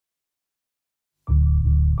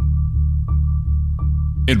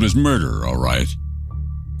It was murder, all right.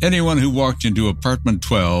 Anyone who walked into apartment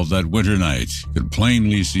 12 that winter night could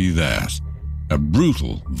plainly see that. A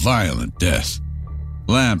brutal, violent death.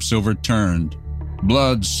 Lamps overturned,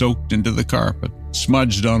 blood soaked into the carpet,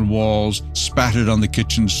 smudged on walls, spattered on the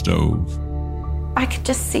kitchen stove. I could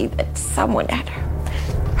just see that someone had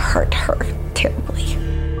hurt her terribly.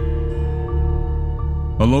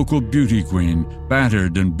 A local beauty queen,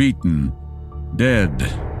 battered and beaten, dead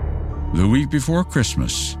the week before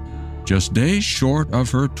Christmas, just days short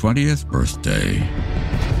of her 20th birthday.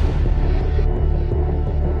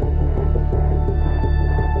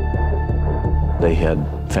 They had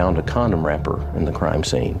found a condom wrapper in the crime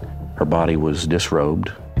scene. Her body was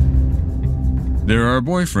disrobed. There are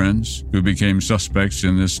boyfriends who became suspects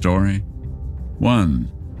in this story.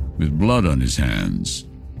 One with blood on his hands.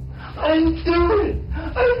 I didn't do it!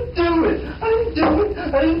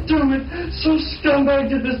 So scumbag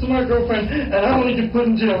did this to my girlfriend, and I only get put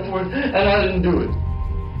in jail for it, and I didn't do it.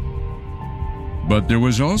 But there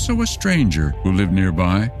was also a stranger who lived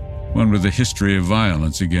nearby, one with a history of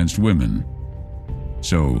violence against women.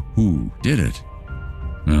 So who did it?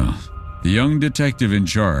 Well, the young detective in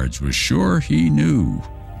charge was sure he knew.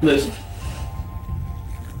 Listen,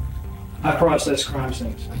 I process crime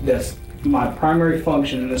scenes. That's my primary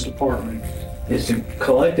function in this department, is to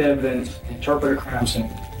collect evidence, interpret a crime scene,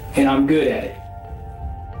 and I'm good at it.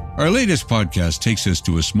 Our latest podcast takes us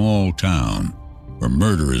to a small town where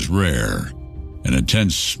murder is rare and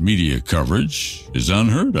intense media coverage is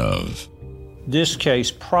unheard of. This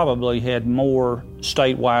case probably had more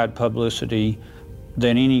statewide publicity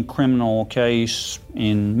than any criminal case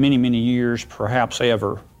in many, many years, perhaps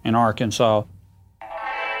ever, in Arkansas.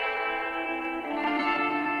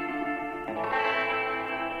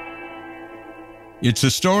 It's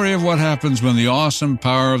a story of what happens when the awesome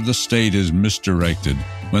power of the state is misdirected,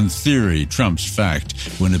 when theory trumps fact,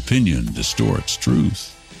 when opinion distorts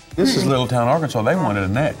truth. This is little town Arkansas. They wanted a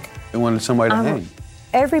neck. They wanted somebody to hang.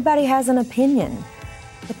 Everybody has an opinion,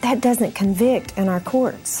 but that doesn't convict in our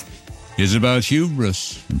courts. It's about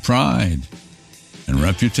hubris and pride and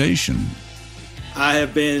reputation. I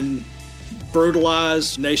have been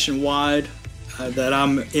brutalized nationwide, that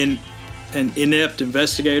I'm an inept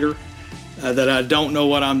investigator, that I don't know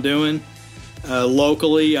what I'm doing.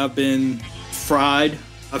 Locally, I've been fried.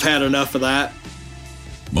 I've had enough of that.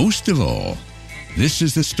 Most of all, this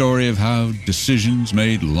is the story of how decisions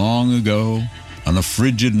made long ago on a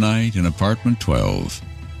frigid night in apartment 12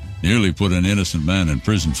 nearly put an innocent man in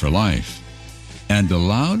prison for life and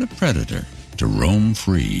allowed a predator to roam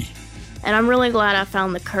free. And I'm really glad I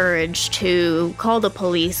found the courage to call the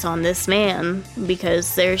police on this man,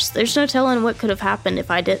 because there's no telling what could have happened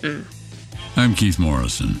if I didn't. I'm Keith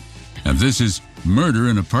Morrison, and this is Murder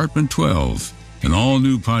in Apartment 12, an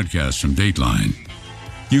all-new podcast from Dateline.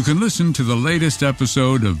 You can listen to the latest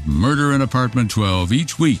episode of Murder in Apartment 12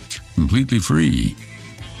 each week, completely free.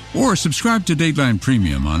 Or subscribe to Dateline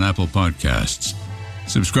Premium on Apple Podcasts.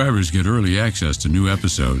 Subscribers get early access to new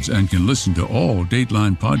episodes and can listen to all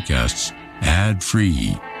Dateline podcasts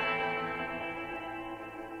ad-free.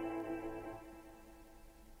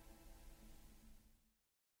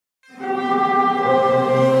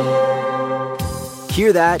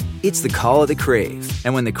 Hear that? It's the call of the Crave.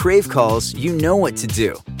 And when the Crave calls, you know what to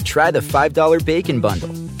do. Try the $5 Bacon Bundle,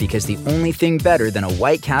 because the only thing better than a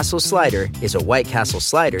White Castle slider is a White Castle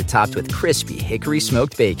slider topped with crispy hickory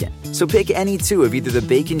smoked bacon. So pick any two of either the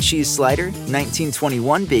Bacon Cheese Slider,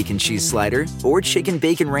 1921 Bacon Cheese Slider, or Chicken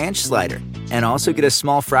Bacon Ranch Slider. And also get a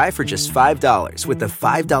small fry for just $5 with the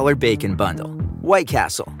 $5 Bacon Bundle. White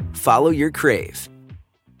Castle. Follow your Crave.